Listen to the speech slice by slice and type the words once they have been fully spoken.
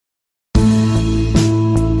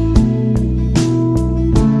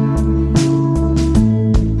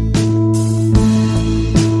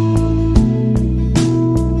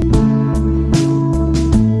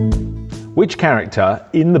which character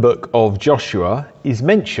in the book of Joshua is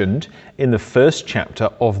mentioned in the first chapter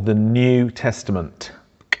of the New Testament?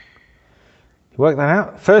 You work that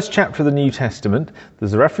out? First chapter of the New Testament,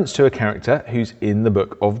 there's a reference to a character who's in the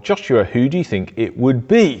book of Joshua. Who do you think it would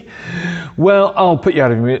be? Well, I'll put you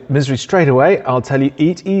out of misery straight away. I'll tell you,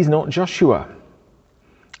 it is not Joshua.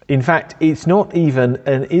 In fact, it's not even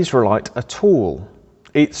an Israelite at all.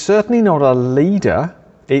 It's certainly not a leader.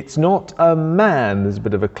 It's not a man, there's a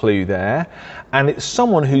bit of a clue there. And it's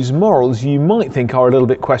someone whose morals you might think are a little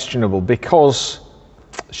bit questionable because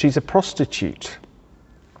she's a prostitute.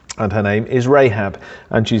 And her name is Rahab.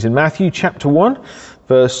 And she's in Matthew chapter 1,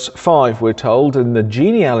 verse 5, we're told, in the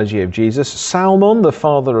genealogy of Jesus, Salmon, the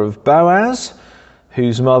father of Boaz,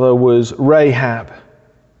 whose mother was Rahab.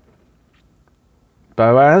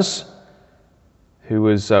 Boaz, who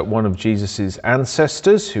was one of Jesus's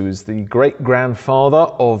ancestors, who was the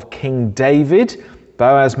great-grandfather of King David.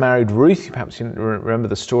 Boaz married Ruth. Perhaps you remember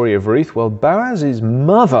the story of Ruth. Well, Boaz's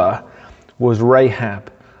mother was Rahab,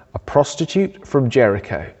 a prostitute from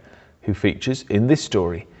Jericho, who features in this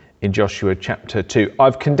story in Joshua chapter 2.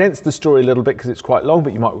 I've condensed the story a little bit because it's quite long,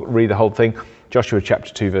 but you might read the whole thing. Joshua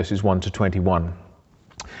chapter 2, verses 1 to 21.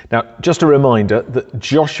 Now, just a reminder that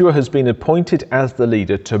Joshua has been appointed as the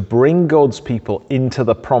leader to bring God's people into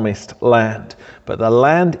the promised land. But the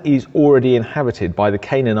land is already inhabited by the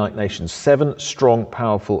Canaanite nations, 7 strong,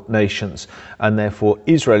 powerful nations, and therefore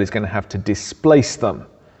Israel is going to have to displace them.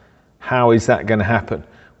 How is that going to happen?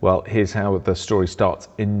 Well, here's how the story starts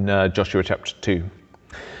in Joshua chapter 2.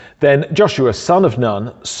 Then Joshua, son of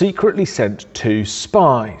Nun, secretly sent 2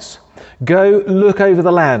 spies. Go look over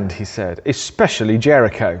the land, he said, especially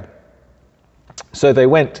Jericho. So they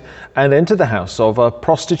went and entered the house of a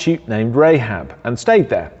prostitute named Rahab and stayed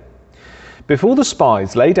there. Before the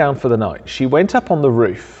spies lay down for the night, she went up on the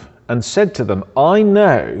roof and said to them, I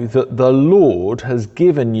know that the Lord has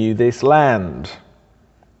given you this land,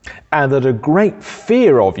 and that a great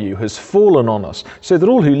fear of you has fallen on us, so that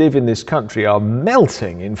all who live in this country are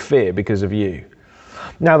melting in fear because of you.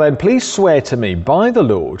 Now then, please swear to me by the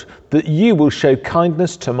Lord that you will show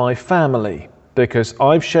kindness to my family, because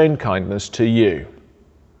I've shown kindness to you.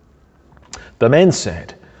 The men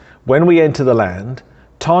said, when we enter the land,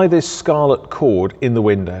 tie this scarlet cord in the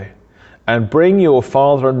window, and bring your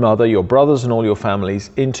father and mother, your brothers and all your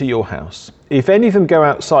families into your house. If any of them go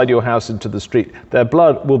outside your house into the street, their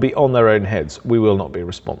blood will be on their own heads. We will not be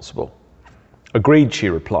responsible. Agreed, she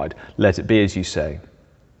replied. Let it be as you say.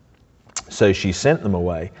 So she sent them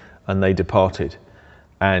away, and they departed,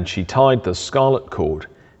 and she tied the scarlet cord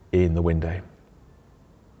in the window.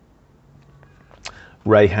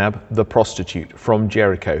 Rahab, the prostitute from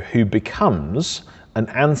Jericho, who becomes an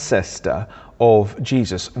ancestor of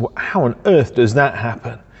Jesus. How on earth does that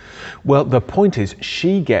happen? Well, the point is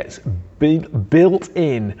she gets built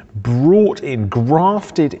in, brought in,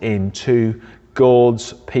 grafted into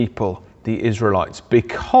God's people, the Israelites,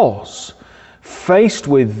 because faced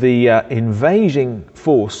with the invading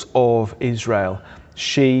force of Israel,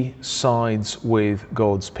 she sides with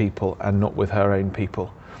God's people and not with her own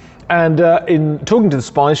people. And in talking to the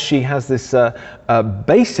spies, she has this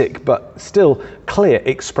basic but still clear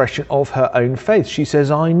expression of her own faith. She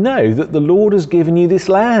says, I know that the Lord has given you this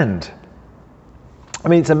land. I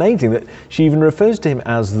mean, it's amazing that she even refers to him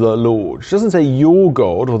as the Lord. She doesn't say your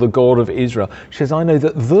God or the God of Israel. She says, I know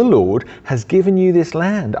that the Lord has given you this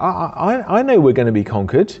land. I know we're going to be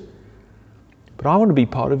conquered, but I want to be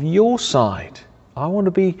part of your side. I want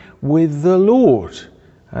to be with the Lord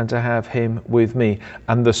and to have him with me.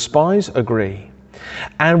 And the spies agree.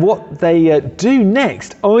 And what they do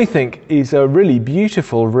next, I think, is a really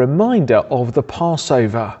beautiful reminder of the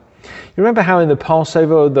Passover. You remember how in the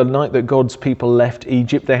Passover, the night that God's people left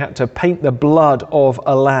Egypt, they had to paint the blood of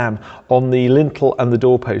a lamb on the lintel and the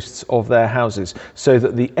doorposts of their houses so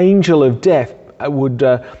that the angel of death would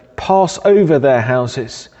pass over their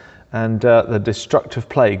houses and the destructive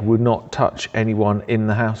plague would not touch anyone in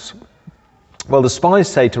the house. Well, the spies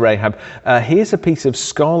say to Rahab, here's a piece of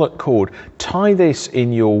scarlet cord, tie this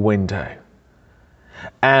in your window.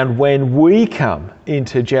 And when we come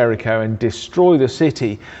into Jericho and destroy the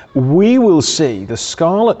city, we will see the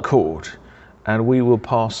scarlet cord and we will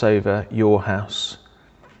pass over your house.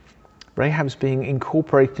 Rahab's being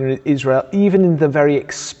incorporated in Israel, even in the very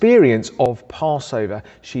experience of Passover,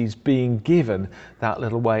 she's being given that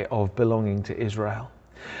little way of belonging to Israel.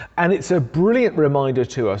 And it's a brilliant reminder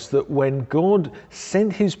to us that when God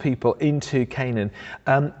sent his people into Canaan,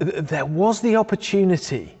 there was the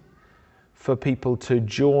opportunity for people to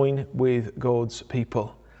join with God's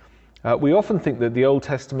people. We often think that the Old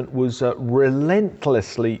Testament was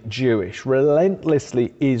relentlessly Jewish,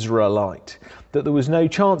 relentlessly Israelite, that there was no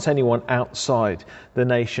chance anyone outside the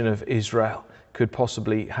nation of Israel could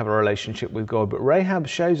possibly have a relationship with God. But Rahab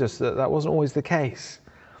shows us that that wasn't always the case.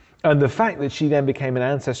 And the fact that she then became an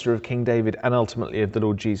ancestor of King David and ultimately of the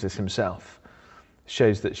Lord Jesus himself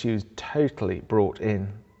shows that she was totally brought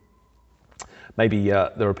in. Maybe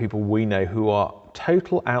there are people we know who are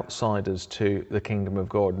total outsiders to the kingdom of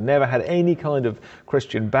God, never had any kind of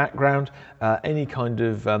Christian background, any kind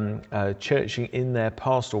of churching in their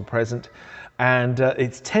past or present. And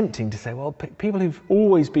it's tempting to say, well, people who've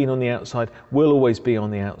always been on the outside will always be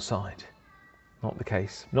on the outside. Not the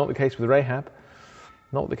case. Not the case with Rahab.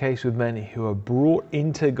 Not the case with many who are brought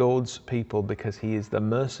into God's people because he is the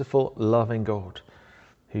merciful, loving God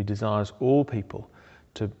who desires all people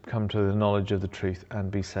to come to the knowledge of the truth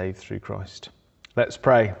and be saved through Christ. Let's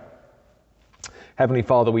pray. Heavenly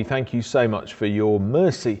Father, we thank you so much for your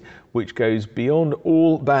mercy, which goes beyond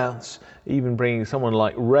all bounds, even bringing someone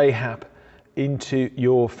like Rahab into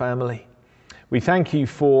your family. We thank you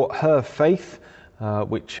for her faith,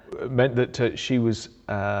 which meant that she was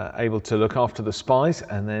able to look after the spies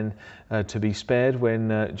and then to be spared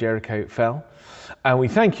when Jericho fell. And we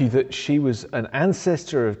thank you that she was an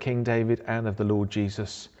ancestor of King David and of the Lord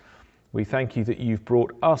Jesus. We thank you that you've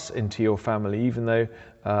brought us into your family, even though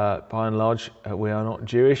by and large we are not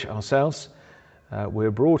Jewish ourselves.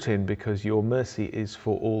 We're brought in because your mercy is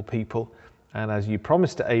for all people. And as you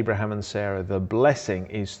promised to Abraham and Sarah, the blessing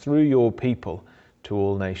is through your people to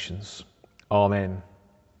all nations. Amen.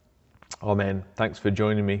 Amen. Thanks for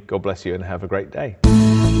joining me. God bless you and have a great day.